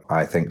about,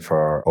 I think,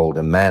 for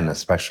older men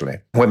especially.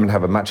 Women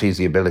have a much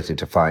easier ability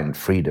to find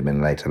freedom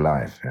in later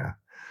life.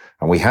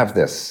 And we have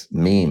this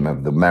meme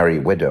of the merry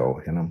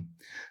widow,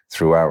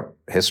 throughout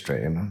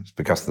history, It's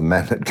because the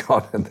men had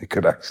gone and they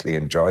could actually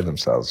enjoy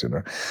themselves,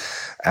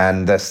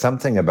 And there's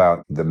something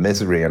about the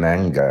misery and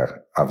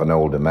anger of an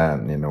older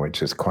man,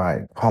 which is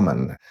quite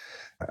common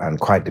and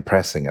quite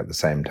depressing at the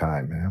same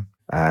time,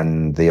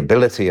 And the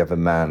ability of a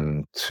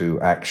man to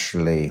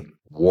actually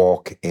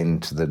walk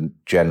into the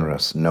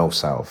generous no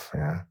self,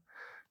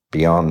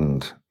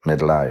 beyond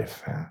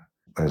midlife,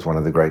 is one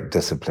of the great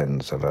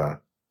disciplines of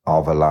a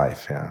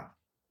life,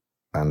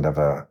 and of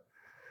a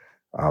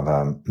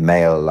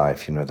male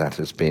life, that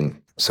has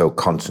been so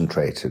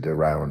concentrated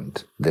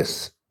around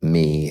this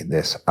me,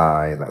 this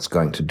I, that's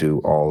going to do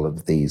all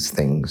of these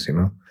things,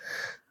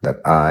 that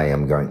I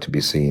am going to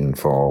be seen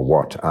for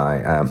what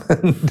I am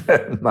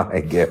and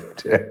my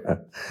gift.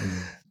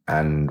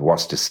 And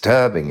what's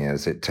disturbing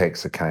is it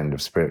takes a kind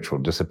of spiritual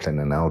discipline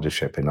and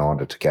eldership in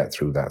order to get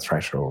through that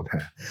threshold.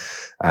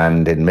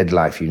 And in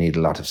midlife, you need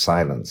a lot of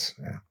silence.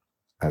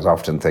 I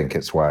often think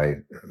it's why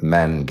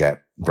men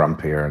get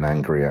grumpier and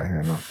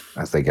angrier,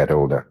 as they get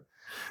older,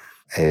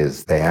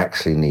 is they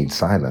actually need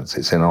silence.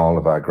 It's in all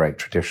of our great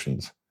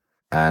traditions,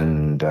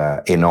 and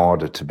in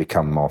order to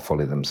become more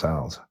fully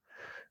themselves.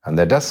 And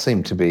there does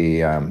seem to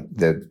be a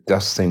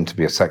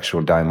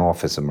sexual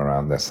dimorphism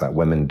around this, that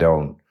women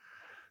don't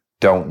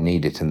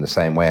need it in the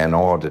same way in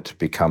order to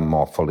become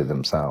more fully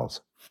themselves.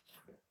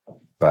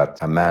 But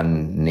a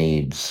man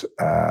needs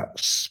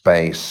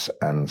space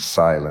and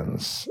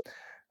silence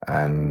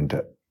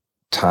and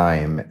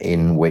time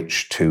in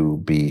which to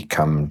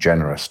become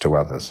generous to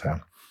others.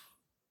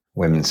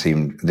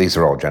 These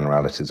are all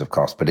generalities, of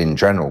course, but in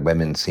general,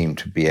 women seem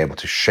to be able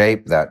to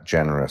shape that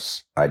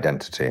generous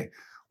identity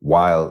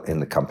while in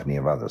the company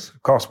of others.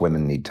 Of course,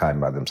 women need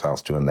time by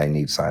themselves too, and they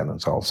need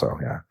silence also,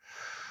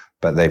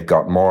 But they've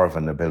got more of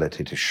an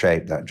ability to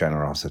shape that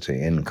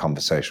generosity in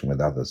conversation with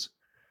others.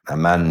 A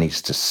man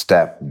needs to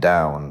step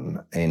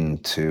down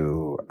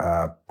into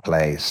a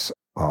place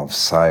of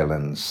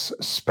silence,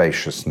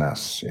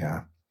 spaciousness,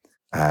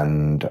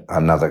 and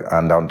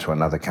onto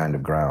another kind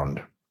of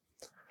ground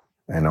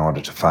in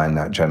order to find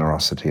that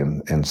generosity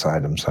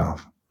inside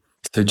himself.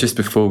 So just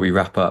before we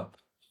wrap up,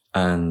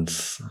 and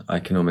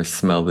I can almost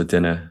smell the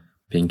dinner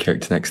being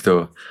cooked next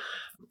door,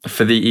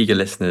 for the eager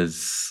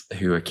listeners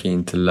who are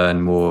keen to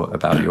learn more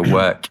about your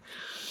work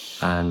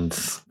and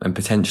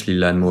potentially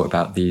learn more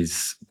about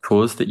these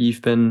tours that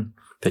you've been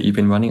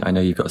running, I know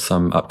you've got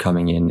some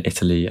upcoming in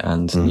Italy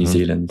and New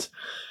Zealand.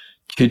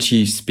 Could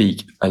you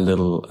speak a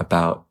little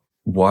about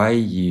why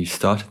you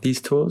started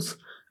these tours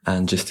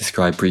and just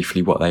describe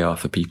briefly what they are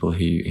for people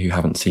who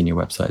haven't seen your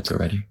websites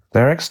already?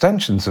 They're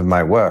extensions of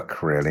my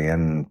work, really.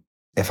 And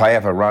if I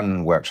ever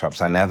run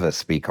workshops, I never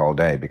speak all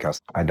day because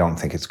I don't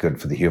think it's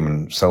good for the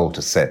human soul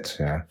to sit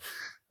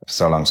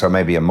so long. So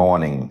maybe a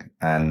morning,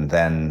 and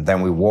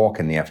then we walk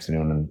in the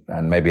afternoon,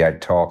 and maybe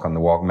I'd talk on the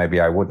walk,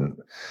 maybe I wouldn't,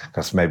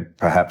 because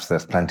perhaps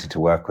there's plenty to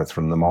work with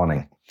from the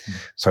morning.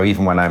 So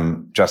even when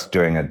I'm just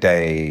doing a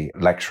day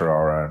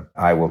lecture,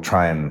 I will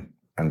try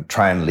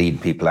and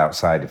lead people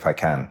outside if I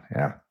can,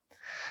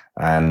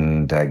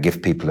 and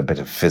give people a bit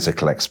of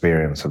physical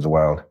experience of the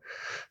world.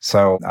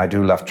 So I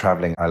do love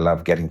traveling. I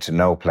love getting to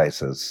know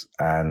places.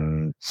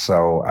 And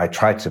so I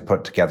try to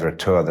put together a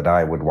tour that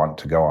I would want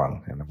to go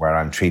on, where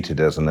I'm treated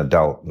as an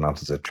adult,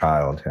 not as a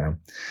child,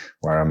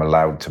 where I'm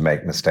allowed to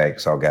make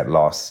mistakes or get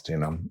lost,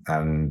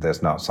 and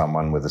there's not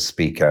someone with a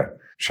speaker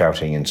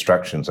shouting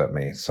instructions at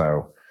me.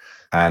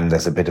 And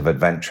there's a bit of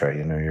adventure,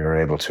 you're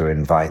able to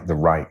invite the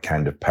right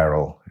kind of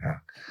peril.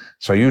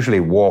 So usually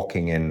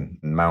walking in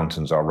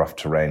mountains or rough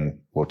terrain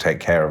will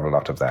take care of a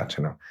lot of that,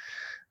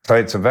 So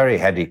it's a very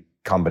heady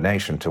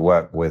combination to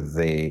work with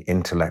the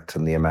intellect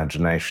and the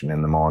imagination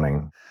in the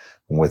morning,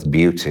 with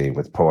beauty,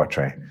 with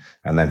poetry,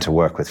 and then to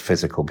work with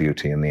physical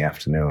beauty in the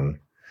afternoon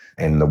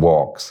in the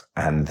walks,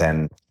 and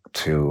then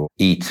to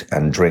eat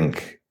and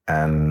drink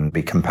and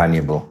be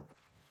companionable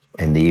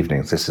in the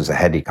evenings. This is a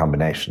heady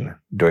combination.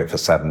 Do it for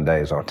 7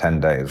 days or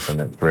 10 days,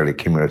 and it's really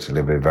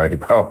cumulatively very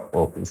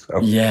powerful. So,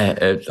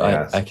 yes.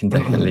 I can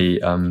definitely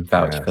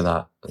vouch for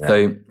that. Yeah.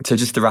 So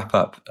just to wrap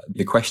up,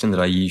 the question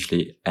that I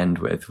usually end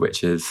with,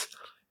 which is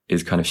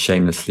kind of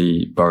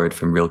shamelessly borrowed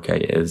from Rilke,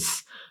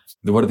 is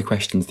what are the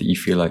questions that you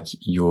feel like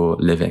you're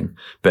living?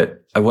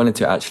 But I wanted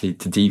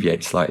to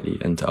deviate slightly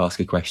and to ask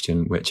a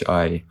question which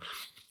I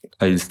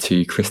posed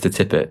to Krista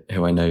Tippett,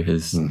 who I know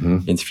has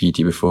interviewed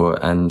you before,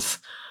 and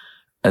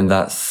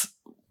that's,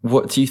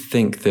 what do you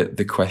think that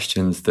the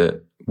questions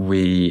that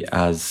we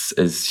as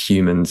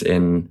humans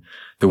in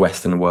the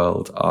Western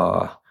world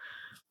are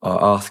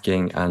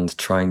asking and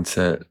trying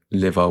to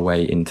live our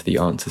way into the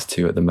answers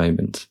to at the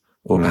moment?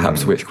 Or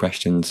perhaps which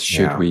questions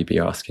should we be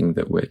asking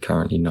that we're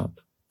currently not?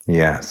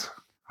 Yes.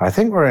 I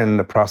think we're in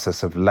the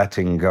process of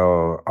letting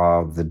go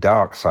of the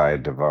dark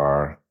side of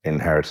our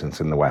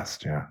inheritance in the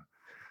West.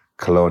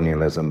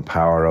 Colonialism,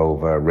 power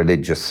over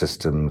religious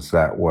systems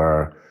that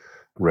were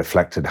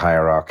reflected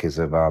hierarchies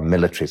of our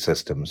military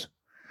systems.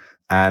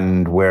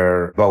 And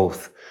we're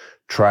both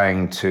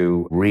trying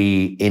to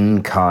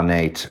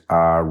reincarnate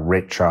our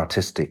rich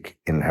artistic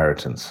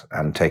inheritance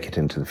and take it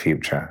into the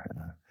future.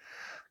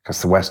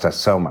 because the West has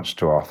so much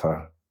to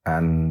offer.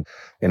 And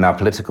in our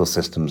political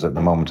systems at the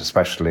moment,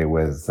 especially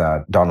with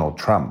Donald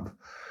Trump,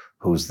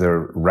 who's the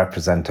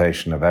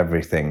representation of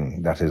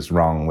everything that is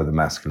wrong with the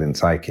masculine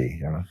psyche,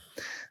 you know,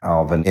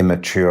 of an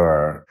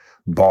immature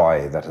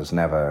boy that has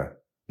never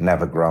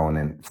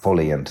grown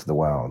fully into the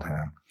world.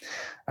 Yeah.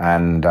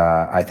 And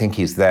I think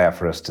he's there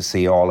for us to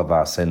see all of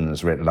our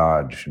sins writ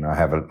large. You know, I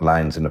have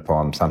lines in a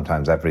poem,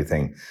 sometimes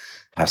everything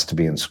has to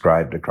be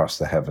inscribed across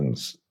the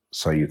heavens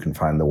so you can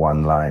find the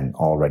one line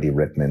already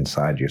written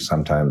inside you.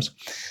 Sometimes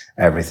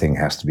everything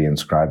has to be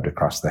inscribed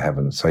across the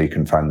heavens so you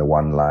can find the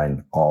one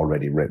line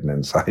already written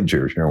inside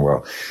you. You know,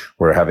 well,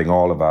 we're having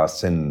all of our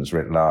sins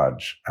writ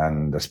large,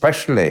 and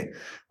especially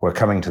we're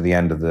coming to the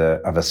end of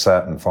a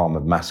certain form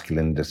of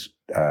masculine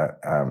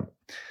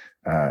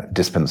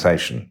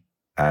dispensation,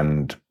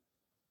 and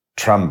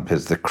Trump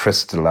is the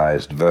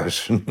crystallized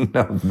version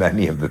of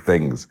many of the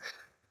things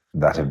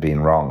that have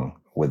been wrong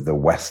with the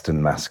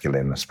Western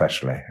masculine,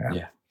 especially.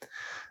 Yeah.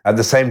 At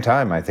the same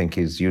time, I think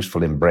he's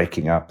useful in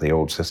breaking up the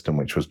old system,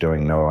 which was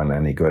doing no one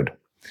any good.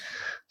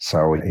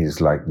 So he's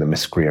like the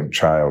miscreant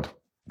child,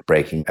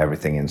 breaking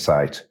everything in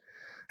sight.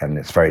 And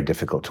it's very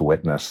difficult to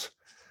witness.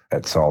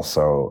 It's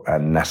also a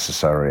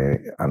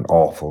necessary and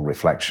awful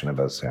reflection of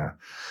us. Yeah.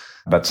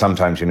 But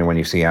sometimes, you know, when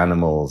you see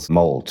animals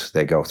molt,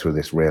 they go through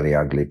this really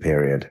ugly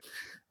period.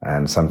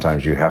 And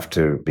sometimes you have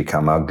to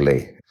become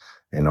ugly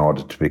in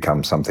order to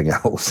become something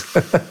else.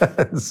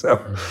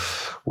 So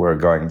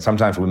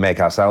sometimes we make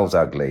ourselves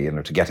ugly, you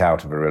know, to get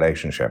out of a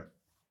relationship.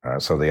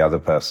 So the other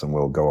person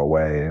will go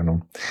away, you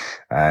know,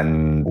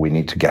 and we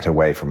need to get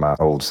away from our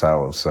old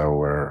selves. So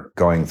we're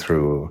going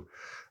through,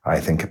 I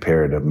think, a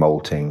period of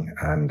molting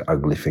and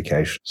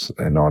uglification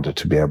in order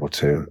to be able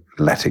to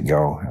let it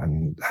go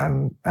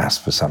and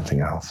ask for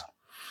something else.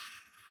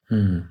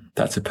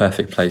 That's a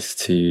perfect place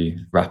to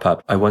wrap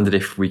up. I wondered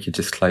if we could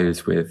just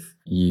close with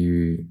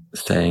you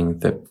saying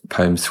the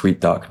poem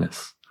Sweet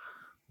Darkness,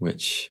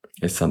 which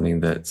is something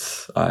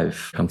that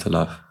I've come to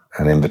love.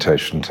 An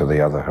invitation to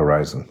the other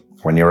horizon.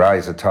 When your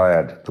eyes are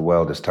tired, the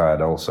world is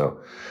tired also.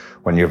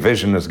 When your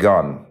vision is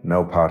gone,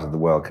 no part of the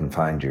world can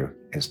find you.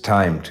 It's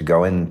time to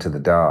go into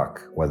the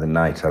dark where the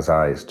night has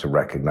eyes to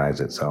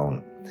recognize its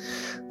own.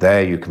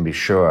 There you can be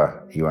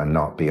sure you are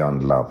not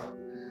beyond love.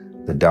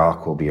 The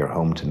dark will be your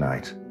home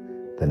tonight.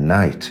 The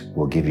night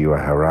will give you a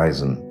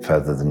horizon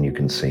further than you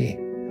can see.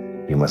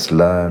 You must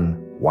learn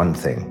one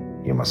thing.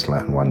 You must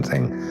learn one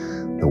thing.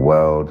 The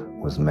world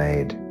was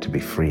made to be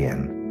free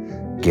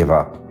in. Give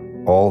up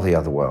all the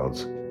other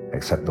worlds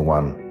except the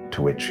one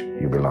to which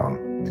you belong.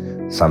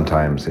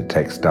 Sometimes it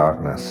takes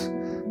darkness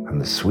and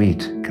the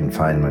sweet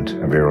confinement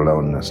of your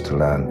aloneness to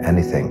learn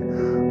anything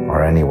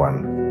or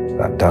anyone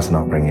that does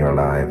not bring you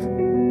alive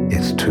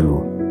is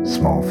too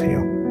small for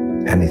you.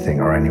 Anything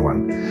or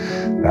anyone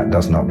that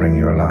does not bring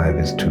you alive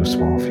is too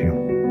small for you.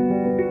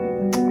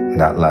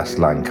 That last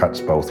line cuts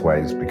both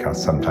ways,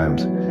 because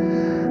sometimes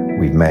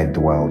we've made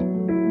the world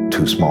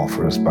too small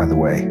for us by the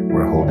way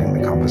we're holding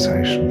the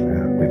conversation.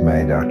 Yeah. We've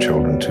made our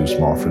children too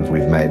small for us.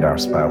 We've made our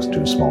spouse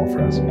too small for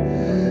us.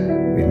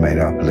 We've made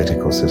our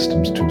political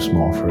systems too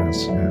small for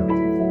us. Yeah.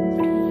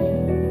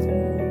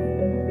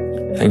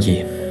 Thank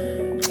you.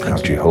 How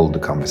do you hold the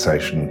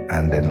conversation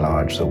and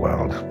enlarge the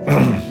world?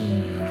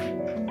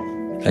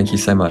 Thank you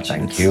so much.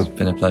 Thank you. It's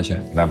been a pleasure.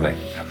 Lovely.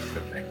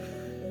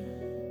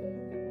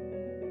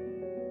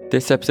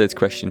 This episode's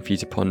question for you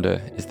to ponder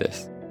is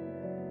this.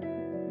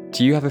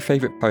 Do you have a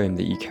favourite poem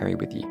that you carry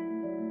with you?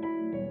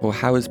 Or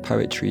how has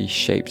poetry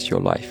shaped your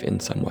life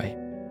in some way?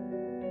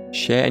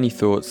 Share any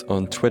thoughts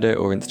on Twitter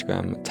or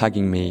Instagram,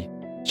 tagging me,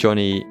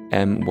 Johnny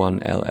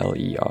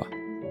M1LLER.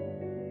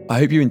 I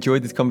hope you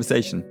enjoyed this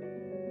conversation.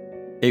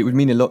 It would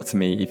mean a lot to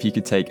me if you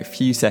could take a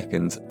few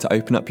seconds to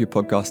open up your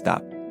podcast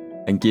app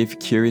and give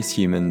Curious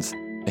Humans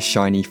a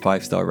shiny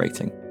 5-star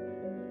rating.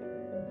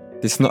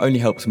 This not only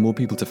helps more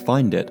people to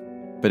find it,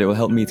 but it will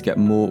help me to get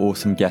more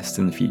awesome guests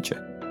in the future.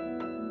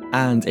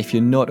 And if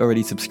you're not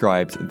already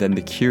subscribed, then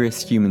the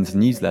Curious Humans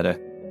newsletter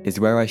is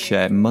where I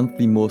share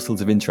monthly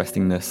morsels of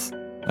interestingness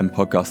and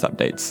podcast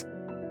updates.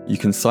 You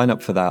can sign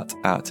up for that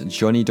at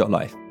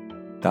johnny.life.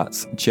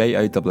 That's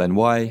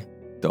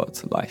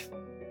JONNY.life.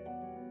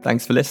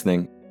 Thanks for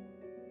listening.